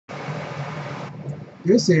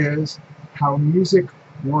This is How Music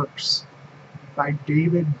Works by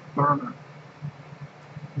David Byrne.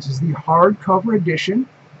 This is the hardcover edition,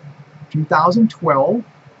 2012.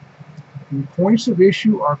 The points of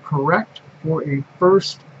issue are correct for a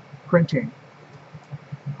first printing.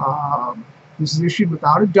 This is issued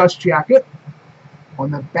without a dust jacket. On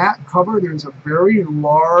the back cover, there's a very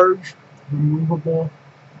large removable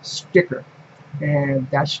sticker, and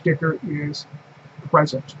that sticker is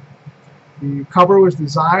present. The cover was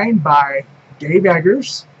designed by Dave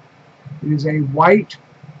Eggers. It is a white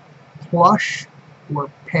plush or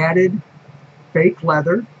padded fake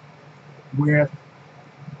leather with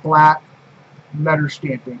black letter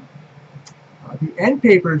stamping. The end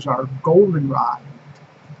papers are goldenrod,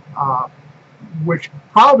 which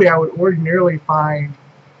probably I would ordinarily find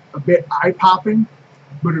a bit eye-popping,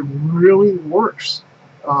 but it really works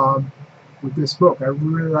with this book. I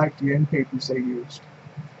really like the end papers they used.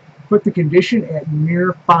 Put the condition at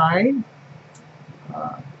near fine.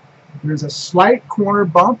 There's a slight corner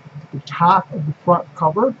bump at the top of the front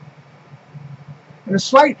cover, and a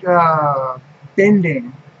slight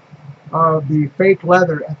bending of the fake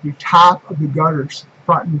leather at the top of the gutters,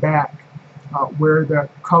 front and back, where the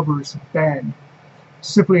covers bend.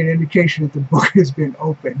 Simply an indication that the book has been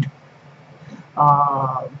opened.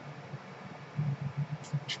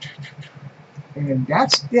 And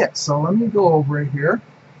that's it. So let me go over it here.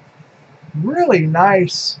 Really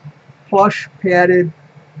nice plush padded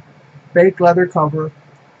fake leather cover,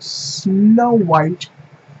 snow white,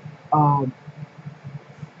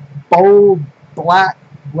 bold black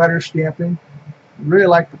letter stamping. Really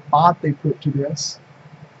like the font they put to this.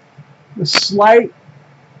 The slight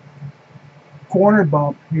corner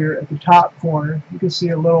bump here at the top corner. You can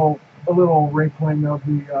see a little wrinkling of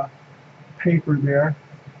the paper there.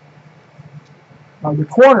 The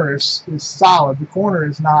corner is solid. The corner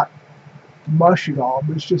is not mush at all,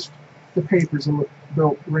 but it's just the paper's a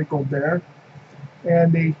little wrinkled there.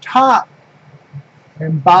 And the top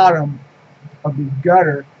and bottom of the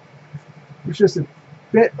gutter, there's just a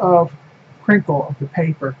bit of crinkle of the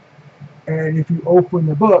paper. And if you open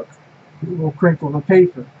the book, it will crinkle the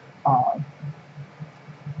paper.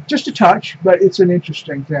 Just a touch, but it's an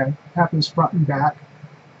interesting thing. Happens front and back.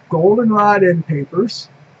 Goldenrod end papers.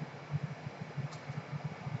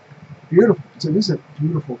 Beautiful. So this is a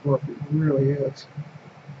beautiful book. It really is.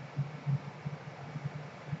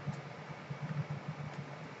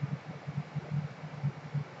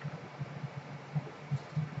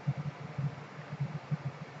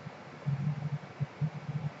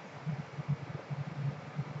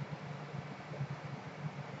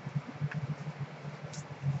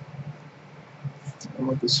 And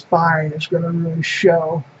with the spine, it's going to really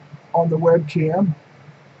show on the webcam.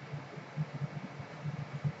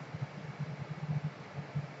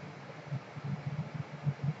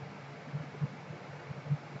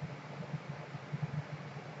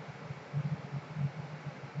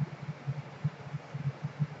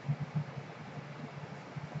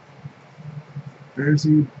 There's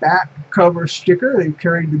the back cover sticker. They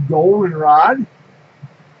carried the goldenrod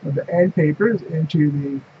of the end papers into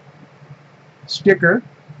the sticker.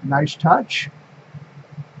 Nice touch.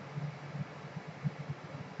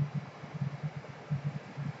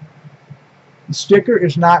 The sticker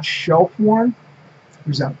is not shelf worn.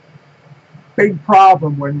 There's a big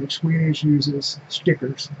problem when McSweeney's uses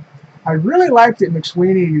stickers. I really like that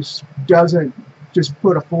McSweeney's doesn't just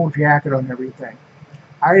put a full jacket on everything.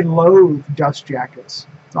 I loathe dust jackets,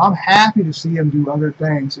 so I'm happy to see them do other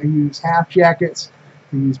things. They use half jackets,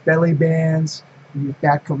 they use belly bands, they use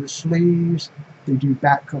back cover sleeves, they do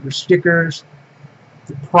back cover stickers.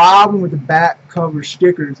 The problem with the back cover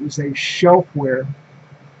stickers is they shelf wear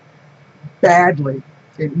badly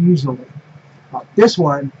and easily. This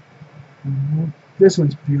one's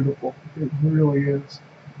beautiful. It really is.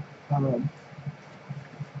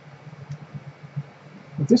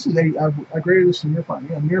 But this is I graded this to near fine.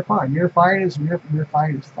 Yeah, near fine. Near fine is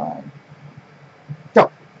fine.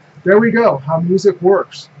 So there we go. How music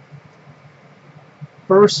works.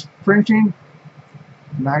 First printing,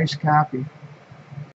 nice copy.